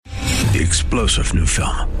the explosive new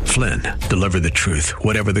film, Flynn, Deliver the Truth,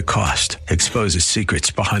 Whatever the Cost, exposes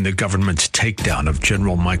secrets behind the government's takedown of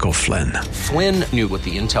General Michael Flynn. Flynn knew what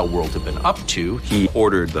the intel world had been up to. He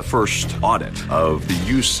ordered the first audit of the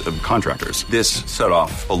use of contractors. This set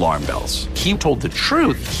off alarm bells. He told the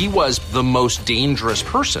truth. He was the most dangerous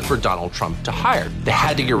person for Donald Trump to hire. They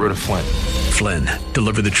had to get rid of Flynn. Flynn,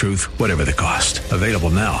 Deliver the Truth, Whatever the Cost. Available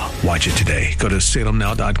now. Watch it today. Go to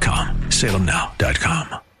salemnow.com.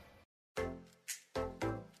 salemnow.com.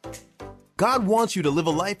 God wants you to live a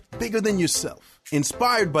life bigger than yourself,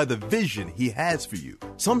 inspired by the vision He has for you.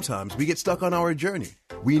 Sometimes we get stuck on our journey.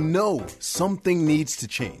 We know something needs to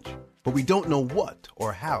change, but we don't know what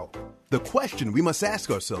or how. The question we must ask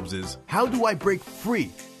ourselves is, how do I break free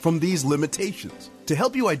from these limitations? To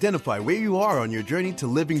help you identify where you are on your journey to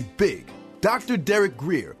living big, Dr. Derek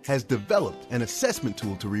Grier has developed an assessment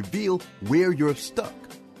tool to reveal where you're stuck.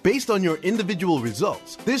 Based on your individual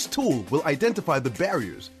results, this tool will identify the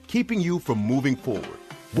barriers keeping you from moving forward.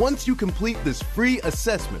 Once you complete this free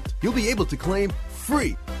assessment, you'll be able to claim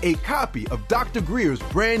free a copy of Dr. Grier's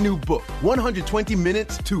brand new book, 120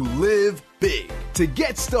 Minutes to Live Big. To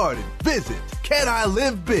get started, visit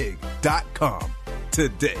canilivebig.com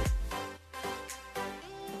today.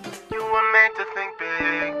 You were meant to think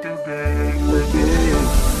big, do big, live big.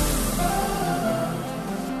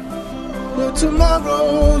 Your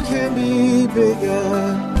tomorrow can be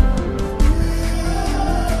bigger.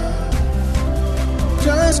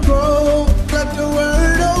 Just grow, let the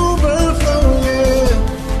word overflow,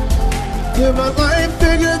 yeah. Live a life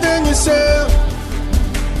bigger than yourself.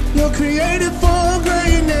 You're created for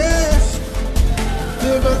greatness.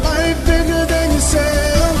 Live a life bigger than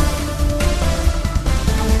yourself.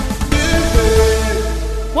 Live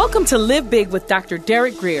big. Welcome to Live Big with Dr.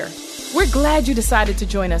 Derek Grier. We're glad you decided to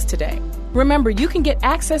join us today. Remember, you can get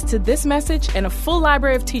access to this message and a full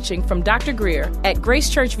library of teaching from Dr. Grier at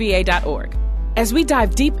gracechurchva.org. As we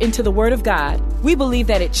dive deep into the Word of God, we believe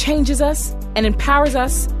that it changes us and empowers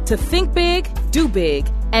us to think big, do big,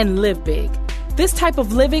 and live big. This type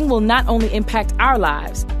of living will not only impact our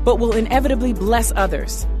lives, but will inevitably bless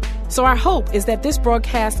others. So our hope is that this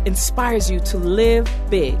broadcast inspires you to live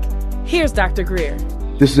big. Here's Dr. Grier.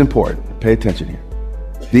 This is important. Pay attention here.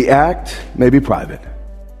 The act may be private.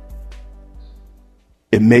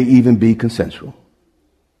 It may even be consensual.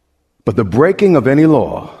 But the breaking of any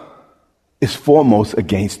law is foremost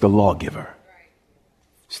against the lawgiver.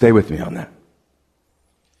 Stay with me on that.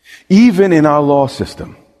 Even in our law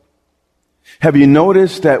system, have you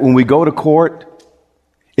noticed that when we go to court,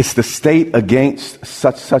 it's the state against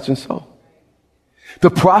such and so? The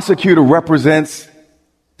prosecutor represents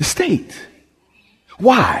the state.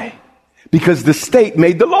 Why? Because the state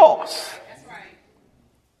made the laws.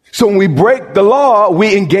 So when we break the law,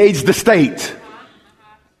 we engage the state.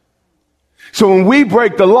 So when we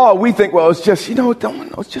break the law, we think, well, it's just,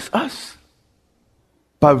 it's just us.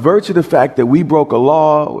 By virtue of the fact that we broke a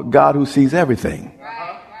law, God who sees everything.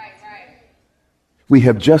 Right. We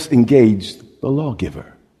have just engaged the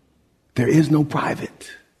lawgiver. There is no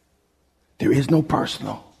private. There is no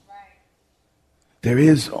personal. There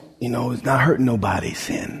is, it's not hurting nobody,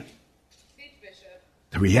 sin.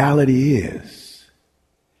 The reality is,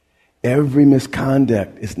 every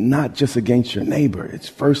misconduct is not just against your neighbor. It's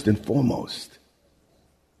first and foremost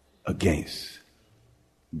against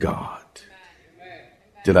God.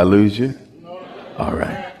 Did I lose you? All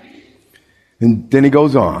right. And then he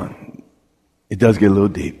goes on. It does get a little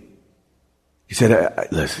deep. He said,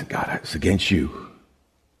 listen, God, it's against you.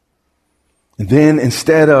 And then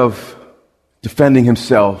instead of defending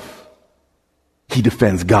himself, he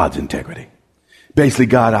defends God's integrity. Basically,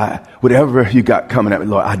 God, whatever you got coming at me,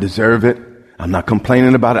 Lord, I deserve it. I'm not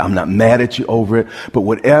complaining about it. I'm not mad at you over it. But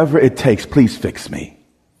whatever it takes, please fix me.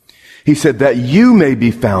 He said that you may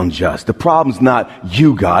be found just. The problem's not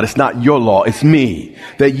you, God. It's not your law. It's me.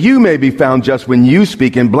 That you may be found just when you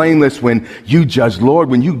speak and blameless when you judge. Lord,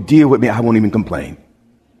 when you deal with me, I won't even complain.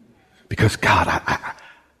 Because, God, I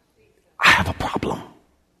have a problem.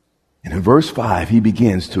 And in verse 5, he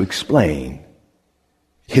begins to explain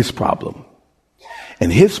his problem.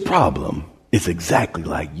 And his problem is exactly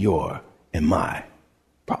like your and my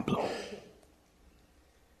problem.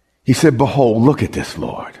 He said, behold, look at this,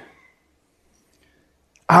 Lord.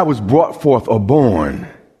 I was brought forth or born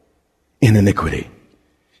in iniquity.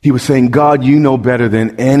 He was saying, God, you know better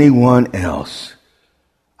than anyone else.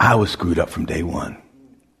 I was screwed up from day one.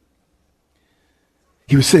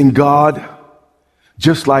 He was saying, God,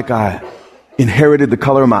 just like I inherited the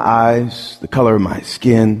color of my eyes, the color of my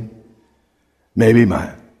skin, maybe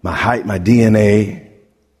my height, my DNA,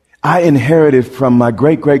 I inherited from my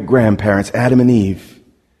great-great-grandparents, Adam and Eve,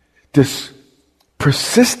 this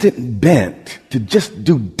persistent bent to just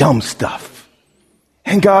do dumb stuff.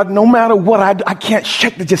 And God, no matter what I can't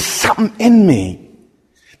shake, there's just something in me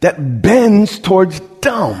that bends towards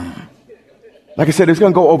dumb. Like I said, it's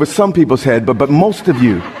going to go over some people's head, but most of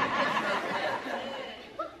you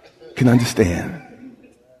can understand.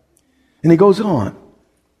 And he goes on.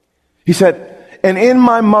 He said, and in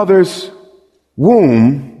my mother's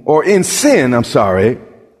womb, or in sin,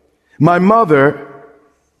 my mother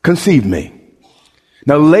conceived me.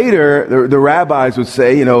 Now later, the rabbis would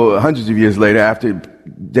say, hundreds of years later after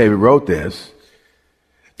David wrote this,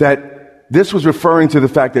 that this was referring to the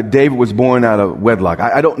fact that David was born out of wedlock.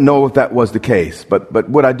 I don't know if that was the case, but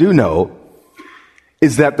what I do know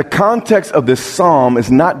is that the context of this psalm is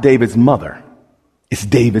not David's mother. It's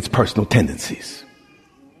David's personal tendencies.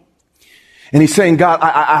 And he's saying, God,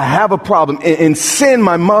 I have a problem. In sin,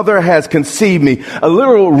 my mother has conceived me. A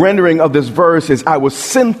literal rendering of this verse is, I was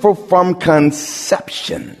sinful from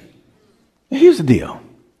conception. Now, here's the deal.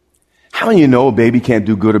 How do you know a baby can't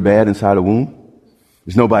do good or bad inside a womb?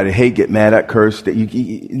 There's nobody to hate, get mad at, curse, that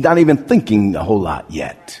you're not even thinking a whole lot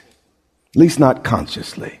yet. At least not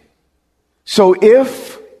consciously. So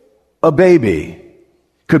if a baby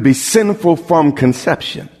could be sinful from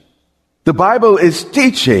conception, the Bible is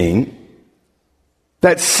teaching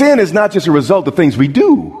that sin is not just a result of things we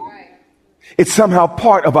do. It's somehow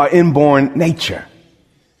part of our inborn nature.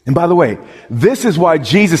 And by the way, this is why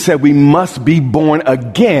Jesus said we must be born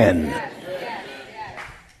again.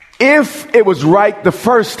 If it was right the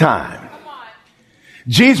first time,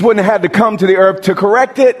 Jesus wouldn't have had to come to the earth to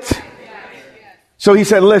correct it. So he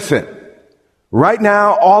said, listen, right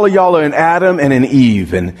now, all of y'all are in Adam and in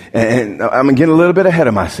Eve, and I'm getting a little bit ahead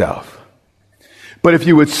of myself. But if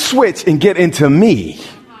you would switch and get into me,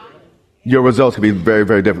 your results could be very,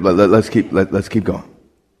 very different. Let's keep going.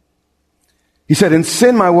 He said, in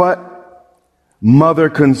sin, my what? Mother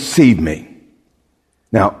conceived me.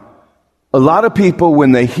 Now, a lot of people,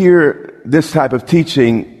 when they hear this type of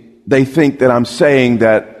teaching, they think that I'm saying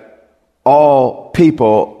that all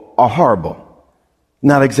people are horrible.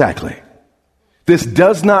 Not exactly. This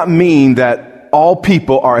does not mean that all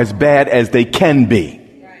people are as bad as they can be.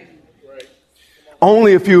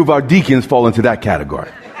 Only a few of our deacons fall into that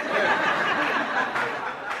category.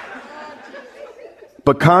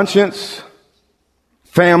 But conscience,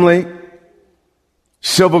 family,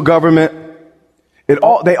 civil government,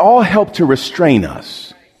 they all help to restrain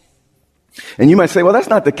us. And you might say, well, that's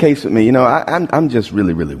not the case with me. I'm just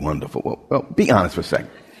really, really wonderful. Well, be honest for a second.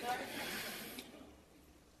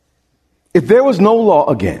 If there was no law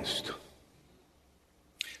against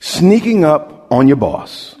sneaking up on your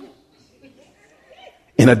boss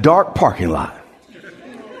in a dark parking lot,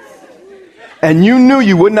 and you knew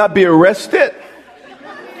you would not be arrested,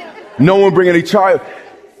 no one bring any charge,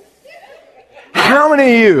 how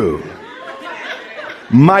many of you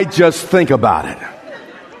might just think about it?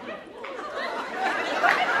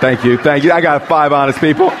 Thank you. I got 5 honest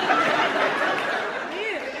people.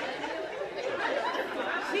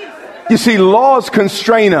 You see, laws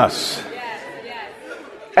constrain us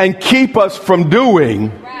and keep us from doing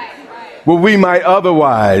what we might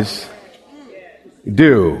otherwise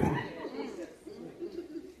do.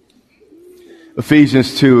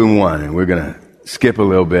 Ephesians 2:1, and we're going to skip a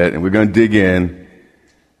little bit and we're going to dig in.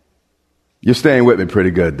 You're staying with me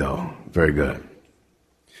pretty good, though. Very good.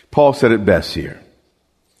 Paul said it best here.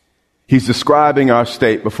 He's describing our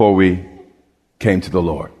state before we came to the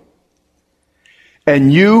Lord.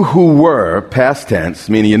 And you who were, past tense,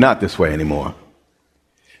 meaning you're not this way anymore,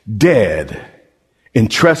 dead in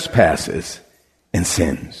trespasses and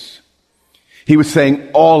sins. He was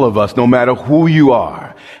saying all of us, no matter who you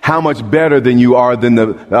are, how much better than you are than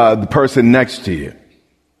the person next to you.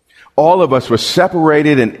 All of us were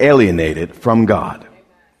separated and alienated from God.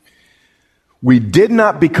 We did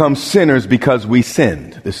not become sinners because we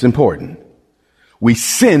sinned. This is important. We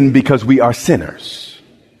sinned because we are sinners.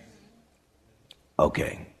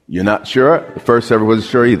 Okay, you're not sure? The first server wasn't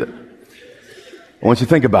sure either. I want you to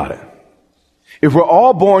think about it. If we're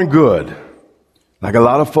all born good, like a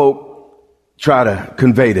lot of folk try to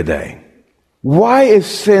convey today, why is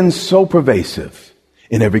sin so pervasive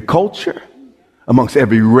in every culture, amongst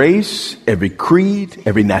every race, every creed,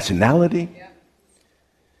 every nationality?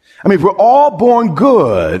 I mean, if we're all born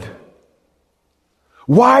good,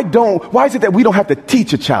 why is it that we don't have to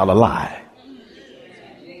teach a child a lie?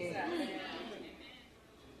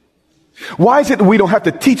 Why is it that we don't have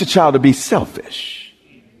to teach a child to be selfish?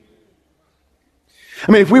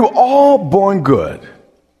 I mean, if we were all born good,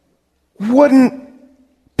 wouldn't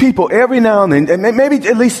people every now and then, and maybe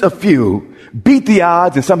at least a few, beat the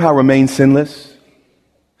odds and somehow remain sinless?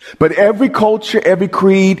 But every culture, every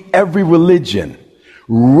creed, every religion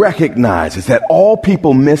recognizes that all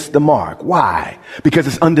people miss the mark. Why? Because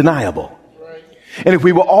it's undeniable. And if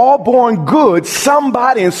we were all born good,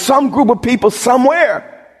 somebody in some group of people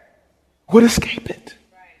somewhere would escape it.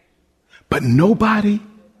 But nobody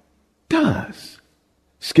does.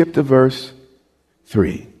 Skip to verse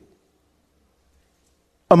 3.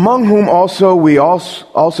 Among whom also we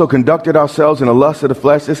also conducted ourselves in the lust of the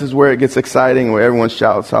flesh. This is where it gets exciting, where everyone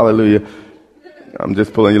shouts, hallelujah. I'm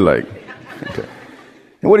just pulling your leg. Okay.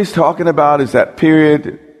 And what he's talking about is that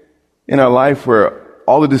period in our life where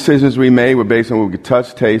all the decisions we made were based on what we could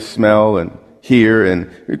touch, taste, smell, and hear. And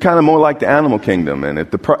we're kind of more like the animal kingdom. And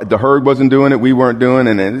if the herd wasn't doing it, we weren't doing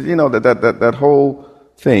it. And you know, that whole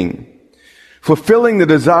thing. Fulfilling the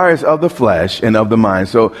desires of the flesh and of the mind.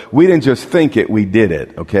 So we didn't just think it, we did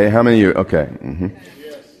it. Okay? How many of you? Okay. Mm-hmm.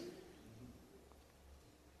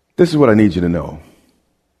 This is what I need you to know.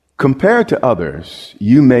 Compared to others,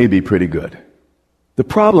 you may be pretty good. The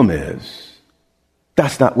problem is,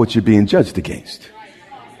 that's not what you're being judged against.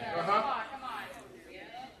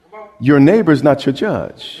 Your neighbor is not your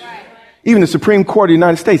judge. Even the Supreme Court of the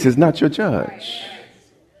United States is not your judge.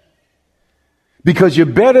 Because you're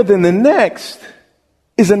better than the next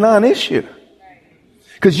is a non-issue.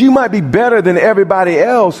 Because you might be better than everybody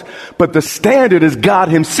else, but the standard is God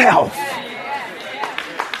himself.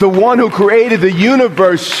 The one who created the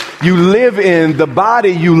universe you live in, the body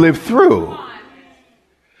you live through.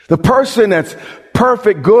 The person that's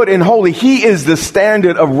perfect, good, and holy, he is the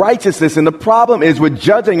standard of righteousness. And the problem is we're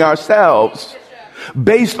judging ourselves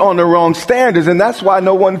based on the wrong standards. And that's why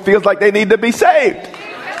no one feels like they need to be saved.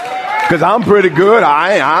 Because I'm pretty good.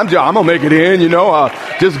 I'm going to make it in,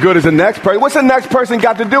 just good as the next person. What's the next person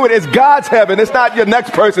got to do with it? It's God's heaven. It's not your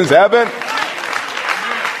next person's heaven.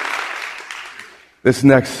 This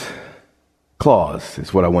next clause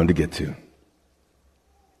is what I wanted to get to.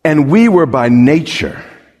 And we were by nature.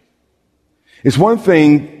 It's one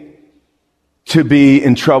thing to be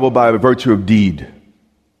in trouble by virtue of deed.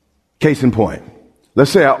 Case in point.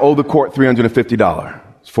 Let's say I owe the court $350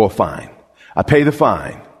 for a fine. I pay the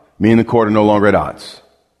fine. Me and the court are no longer at odds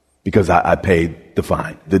because I paid the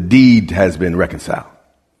fine. The deed has been reconciled.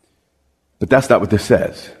 But that's not what this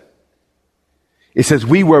says. It says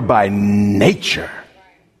we were by nature.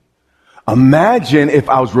 Imagine if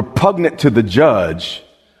I was repugnant to the judge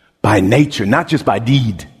by nature, not just by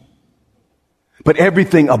deed, but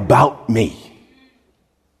everything about me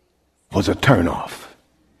was a turnoff.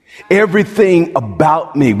 Everything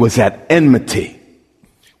about me was at enmity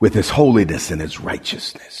with his holiness and his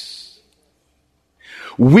righteousness.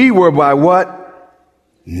 We were by what?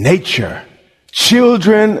 Nature.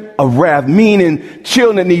 Children of wrath, meaning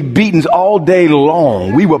children that need beatings all day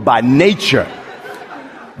long. We were by nature.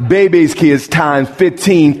 Babies, kids times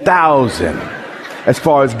 15,000 as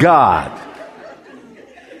far as God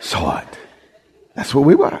saw it. That's what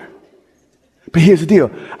we were. But here's the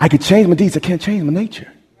deal. I could change my deeds. I can't change my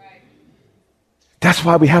nature. That's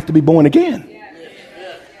why we have to be born again.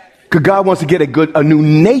 Because God wants to get a new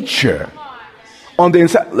nature on the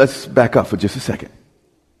inside. Let's back up for just a second.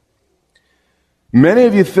 Many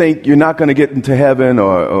of you think you're not going to get into heaven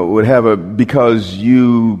or whatever because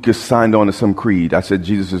you just signed on to some creed. I said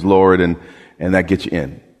Jesus is Lord and that gets you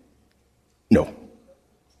in. No.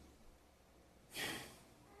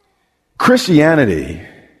 Christianity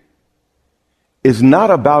is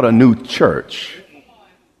not about a new church.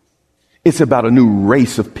 It's about a new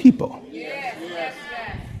race of people.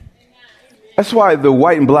 That's why the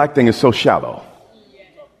white and black thing is so shallow.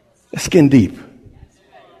 It's skin deep.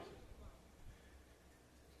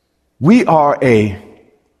 We are a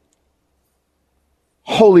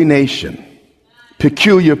holy nation,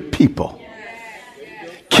 peculiar people,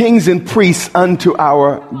 kings and priests unto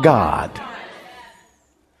our God.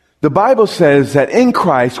 The Bible says that in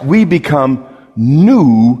Christ we become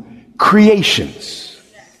new creations.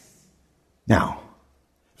 Now,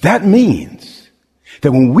 that means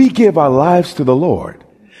that when we give our lives to the Lord,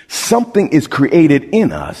 something is created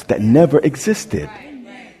in us that never existed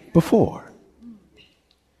before.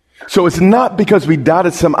 So it's not because we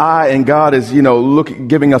dotted some I and God is,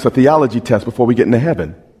 giving us a theology test before we get into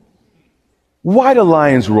heaven. Why do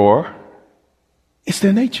lions roar? It's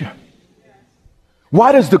their nature.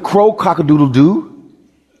 Why does the crow cock-a-doodle-doo?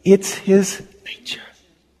 It's his nature.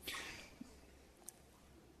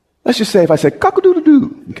 Let's just say if I said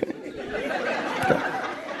cock-a-doodle-doo, okay?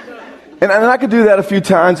 And I could do that a few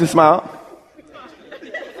times and smile.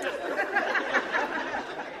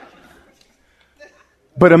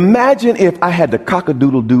 But imagine if I had to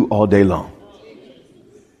cock-a-doodle-doo all day long.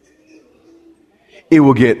 It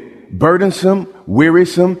will get burdensome,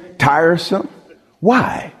 wearisome, tiresome.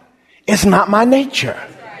 Why? It's not my nature.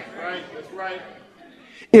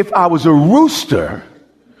 If I was a rooster,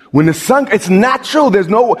 when the sun, it's natural. There's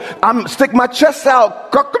no, I'm stick my chest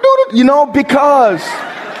out, because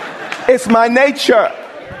it's my nature.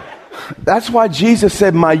 That's why Jesus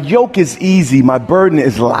said, my yoke is easy, my burden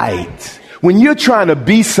is light. When you're trying to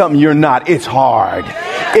be something you're not, it's hard.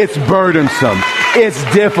 It's burdensome. It's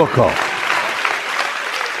difficult.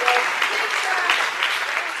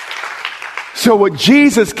 So what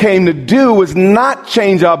Jesus came to do was not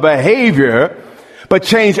change our behavior, but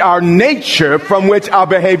change our nature from which our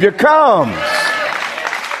behavior comes.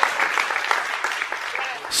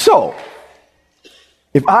 So,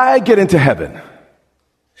 if I get into heaven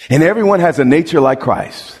and everyone has a nature like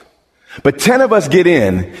Christ, but 10 of us get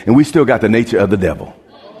in and we still got the nature of the devil,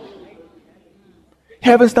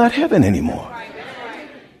 heaven's not heaven anymore.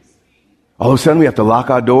 All of a sudden we have to lock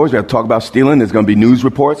our doors. We have to talk about stealing. There's going to be news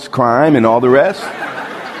reports, crime, and all the rest.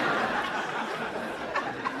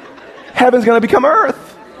 Heaven's going to become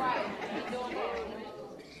earth.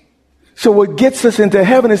 So what gets us into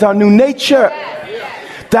heaven is our new nature.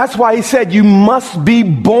 That's why he said you must be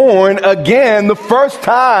born again. The first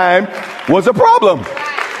time was a problem.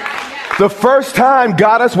 The first time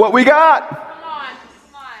got us what we got.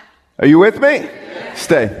 Are you with me?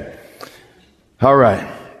 Stay. All right.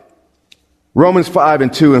 Romans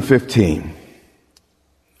 5:2-15.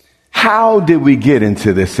 How did we get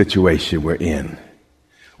into this situation we're in?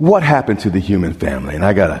 What happened to the human family? And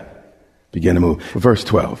I got to begin to move. Verse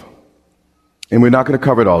 12. And we're not going to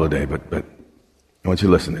cover it all today, but I want you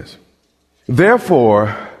to listen to this.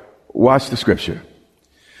 Therefore, watch the scripture.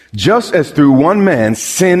 Just as through one man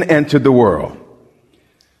sin entered the world.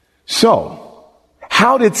 So,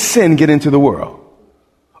 how did sin get into the world?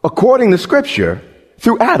 According to scripture,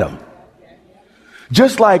 through Adam.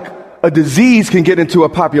 Just like a disease can get into a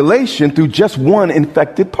population through just one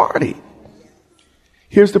infected party.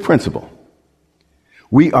 Here's the principle.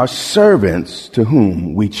 We are servants to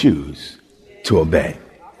whom we choose to obey.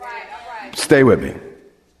 Stay with me.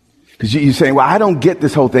 Because you're saying, well, I don't get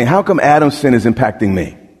this whole thing. How come Adam's sin is impacting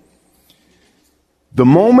me? The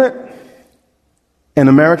moment an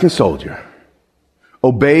American soldier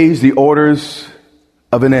obeys the orders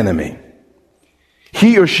of an enemy,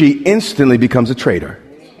 he or she instantly becomes a traitor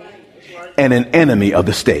and an enemy of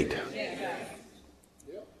the state.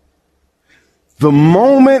 The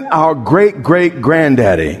moment our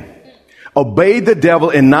great-great-granddaddy obeyed the devil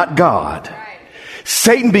and not God,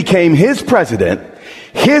 Satan became his president,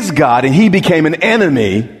 his God, and he became an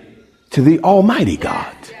enemy to the Almighty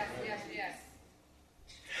God.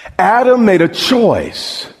 Adam made a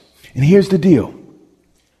choice. And here's the deal.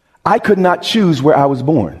 I could not choose where I was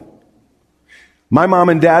born. My mom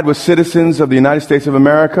and dad were citizens of the United States of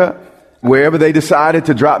America. Wherever they decided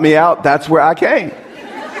to drop me out, that's where I came.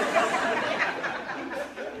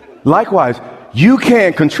 Likewise, you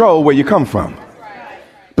can't control where you come from,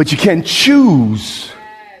 but you can choose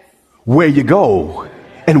where you go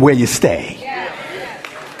and where you stay.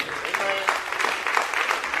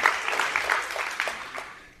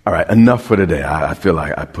 All right, enough for today. I feel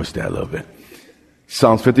like I pushed that a little bit.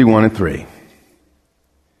 Psalms 51:3.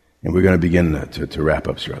 And we're going to begin to wrap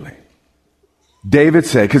up shortly. David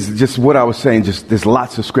said, because just what I was saying, just there's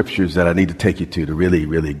lots of scriptures that I need to take you to really,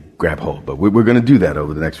 really grab hold. But we're going to do that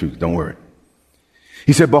over the next few weeks. Don't worry.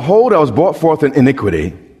 He said, behold, I was brought forth in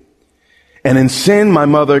iniquity, and in sin my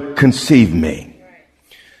mother conceived me.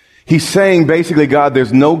 He's saying basically, God,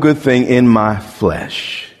 there's no good thing in my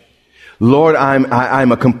flesh. Lord,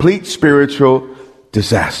 I'm a complete spiritual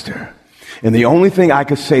disaster. And the only thing I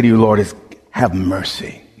could say to you, Lord, is have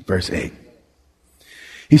mercy. Verse 8.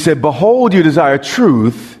 He said, behold, you desire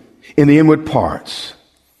truth in the inward parts.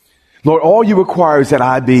 Lord, all you require is that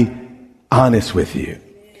I be honest with you.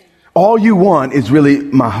 All you want is really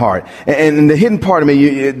my heart. And the hidden part of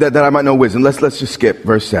me, that I might know wisdom. Let's just skip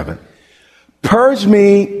verse 7. Purge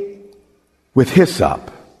me with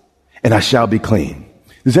hyssop, and I shall be clean.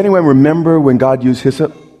 Does anyone remember when God used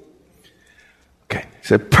hyssop? Okay. He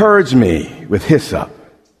said, purge me with hyssop,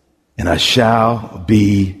 and I shall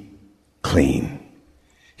be clean.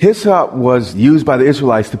 Hyssop was used by the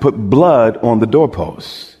Israelites to put blood on the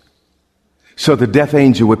doorposts so the death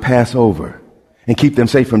angel would pass over and keep them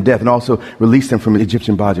safe from death and also release them from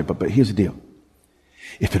Egyptian bondage. But here's the deal.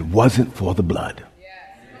 If it wasn't for the blood,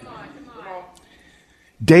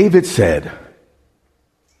 David said,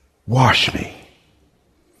 wash me.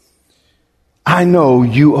 I know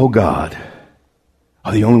you, oh God,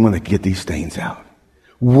 are the only one that can get these stains out.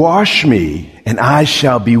 Wash me, and I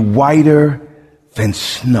shall be whiter than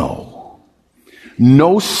snow.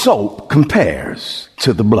 no soap compares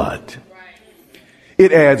to the blood.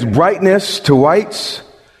 It adds brightness to whites,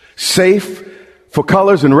 safe for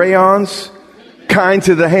colors and rayons, kind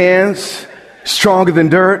to the hands, stronger than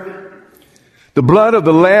dirt. The blood of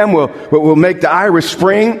the lamb will make the Irish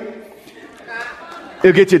Spring.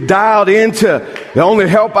 It'll get you dialed into the only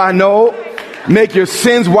help I know. Make your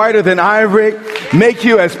sins whiter than ivory. Make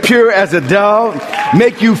you as pure as a dove.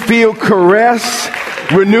 Make you feel caressed.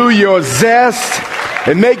 Renew your zest.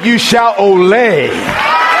 And make you shout, Olay.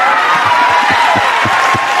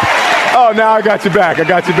 Oh, now I got you back. I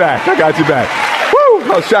got you back. I got you back.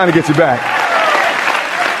 Woo! I was trying to get you back.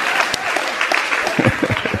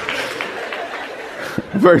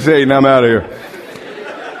 Verse 8, and I'm out of here.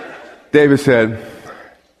 David said,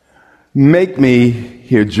 make me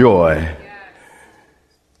hear joy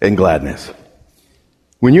and gladness.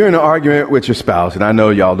 When you're in an argument with your spouse, and I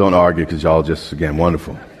know y'all don't argue because y'all just, again,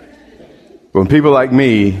 wonderful. But when people like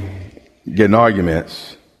me get in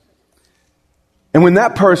arguments, and when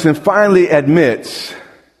that person finally admits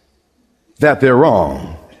that they're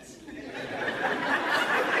wrong,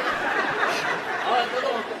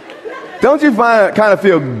 don't you kind of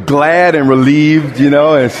feel glad and relieved, you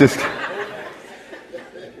know? And it's just,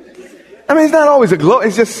 I mean, it's not always a glow.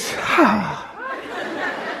 It's just,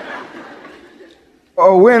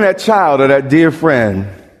 or when that child or that dear friend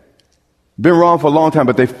been wrong for a long time,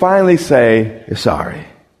 but they finally say, you're sorry.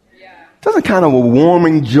 Doesn't kind of a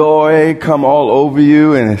warming joy come all over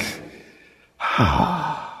you? And it's,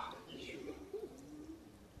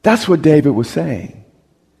 that's what David was saying.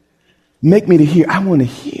 Make me to hear. I want to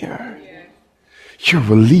hear your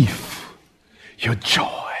relief, your joy.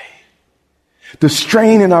 The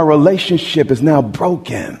strain in our relationship is now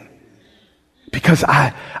broken because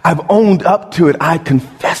I've owned up to it. I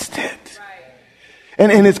confessed it.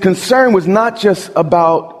 And his concern was not just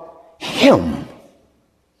about him.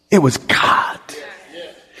 It was God.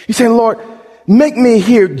 He's saying, Lord, make me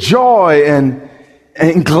hear joy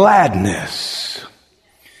and gladness.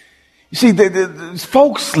 You see, the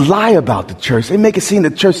folks lie about the church. They make it seem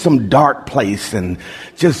the church some dark place and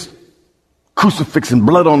just crucifix and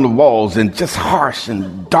blood on the walls and just harsh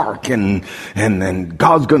and dark and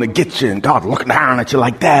God's going to get you and God looking down at you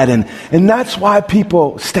like that. And that's why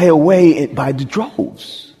people stay away by the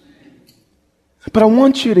droves. But I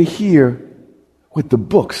want you to hear what the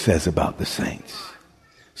book says about the saints.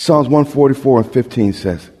 Psalms 144:15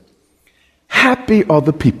 says, happy are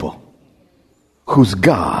the people whose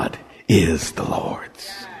God is the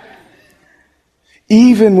Lord's.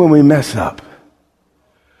 Even when we mess up,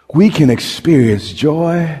 we can experience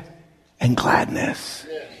joy and gladness.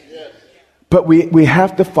 But we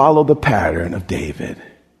have to follow the pattern of David.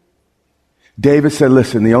 David said,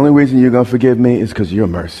 listen, the only reason you're going to forgive me is because of your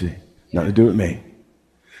mercy. Nothing to do with me.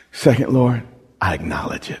 Second, Lord, I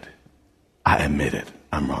acknowledge it. I admit it.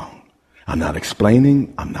 I'm wrong. I'm not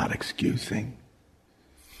explaining. I'm not excusing.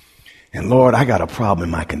 And Lord, I got a problem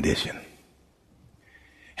in my condition.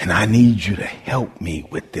 And I need you to help me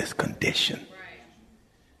with this condition.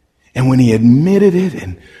 And when he admitted it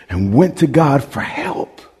and went to God for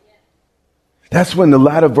help, that's when the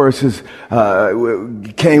latter verses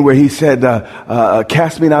came where he said,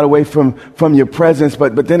 cast me not away from your presence.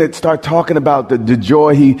 But then it started talking about the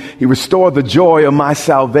joy. He restored the joy of my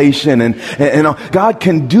salvation. And God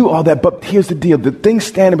can do all that. But here's the deal. The thing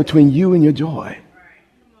standing between you and your joy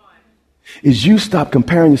is you stop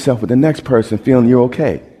comparing yourself with the next person feeling you're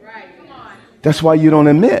okay. That's why you don't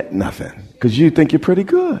admit nothing, because you think you're pretty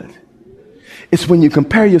good. It's when you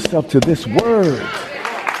compare yourself to this word.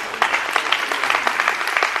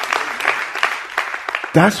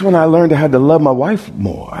 That's when I learned I had to love my wife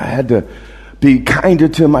more. I had to be kinder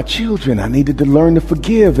to my children. I needed to learn to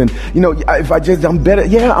forgive. And, you know, if I'm better.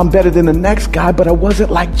 Yeah, I'm better than the next guy, but I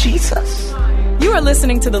wasn't like Jesus. You are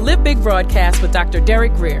listening to the Live Big broadcast with Dr.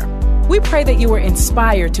 Derek Grier. We pray that you were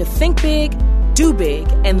inspired to think big, do big,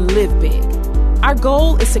 and live big. Our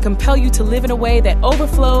goal is to compel you to live in a way that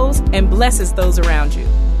overflows and blesses those around you.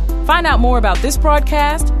 Find out more about this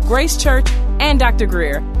broadcast, Grace Church, and Dr.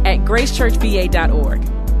 Grier at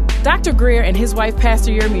gracechurchva.org. Dr. Grier and his wife,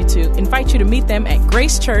 Pastor Yermutu, invite you to meet them at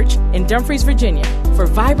Grace Church in Dumfries, Virginia, for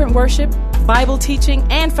vibrant worship, Bible teaching,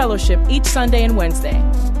 and fellowship each Sunday and Wednesday.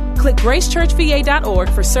 Click gracechurchva.org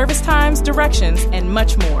for service times, directions, and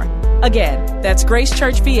much more. Again, that's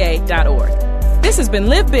gracechurchva.org. This has been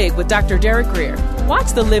Live Big with Dr. Derek Grier.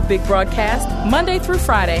 Watch the Live Big broadcast Monday through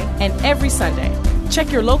Friday and every Sunday.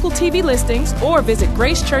 Check your local TV listings or visit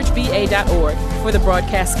gracechurchva.org for the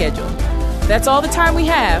broadcast schedule. That's all the time we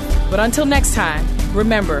have, but until next time,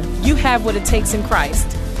 remember, you have what it takes in Christ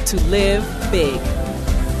to live big.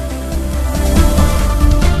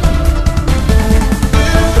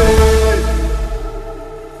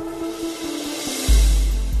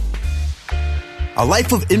 A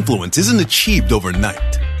life of influence isn't achieved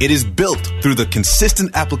overnight. It is built through the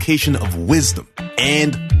consistent application of wisdom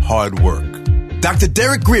and hard work. Dr.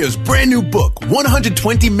 Derek Grier's brand new book,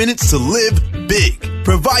 120 Minutes to Live Big,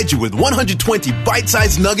 provides you with 120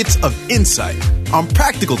 bite-sized nuggets of insight on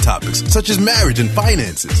practical topics such as marriage and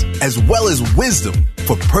finances, as well as wisdom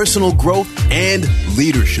for personal growth and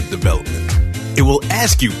leadership development. It will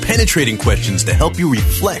ask you penetrating questions to help you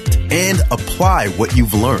reflect and apply what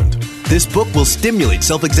you've learned. This book will stimulate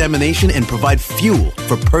self-examination and provide fuel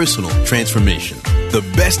for personal transformation. The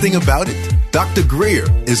best thing about it, Dr. Grier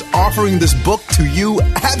is offering this book to you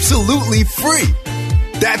absolutely free.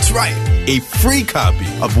 That's right, a free copy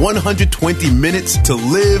of 120 Minutes to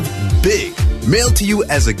Live Big, mailed to you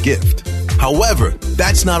as a gift. However,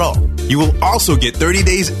 that's not all. You will also get 30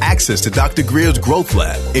 days access to Dr. Grier's Growth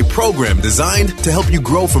Lab, a program designed to help you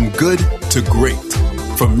grow from good to great,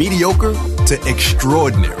 from mediocre to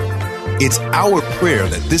extraordinary. It's our prayer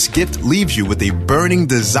that this gift leaves you with a burning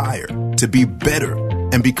desire to be better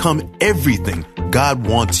and become everything God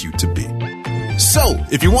wants you to be. So,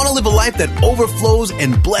 if you want to live a life that overflows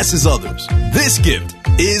and blesses others, this gift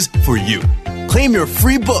is for you. Claim your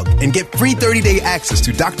free book and get free 30-day access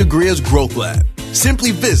to Dr. Grier's Growth Lab.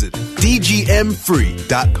 Simply visit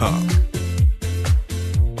dgmfree.com.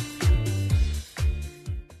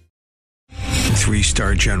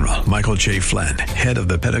 3-star General Michael J. Flynn, head of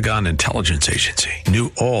the Pentagon Intelligence Agency,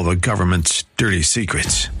 knew all the government's dirty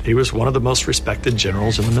secrets. He was one of the most respected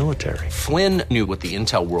generals in the military. Flynn knew what the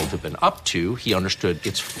intel world had been up to. He understood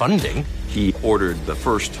its funding. He ordered the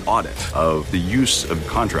first audit of the use of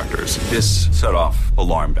contractors. This set off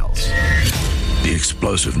alarm bells. The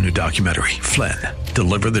explosive new documentary, Flynn,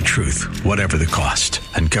 Deliver the Truth, Whatever the Cost,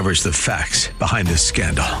 uncovers the facts behind this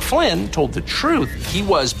scandal. Flynn told the truth. He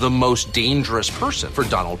was the most dangerous person for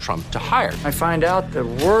Donald Trump to hire. I find out the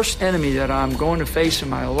worst enemy that I'm going to face in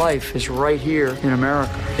my life is right here in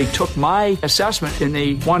America. They took my assessment and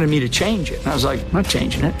they wanted me to change it. And I was like, I'm not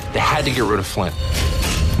changing it. They had to get rid of Flynn.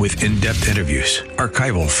 With in-depth interviews,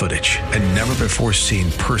 archival footage, and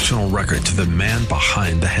never-before-seen personal records of the man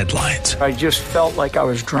behind the headlines. I just felt like I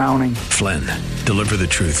was drowning. Flynn, Deliver the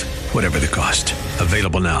Truth, Whatever the Cost.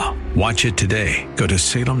 Available now. Watch it today. Go to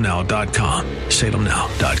salemnow.com.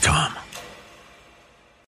 salemnow.com.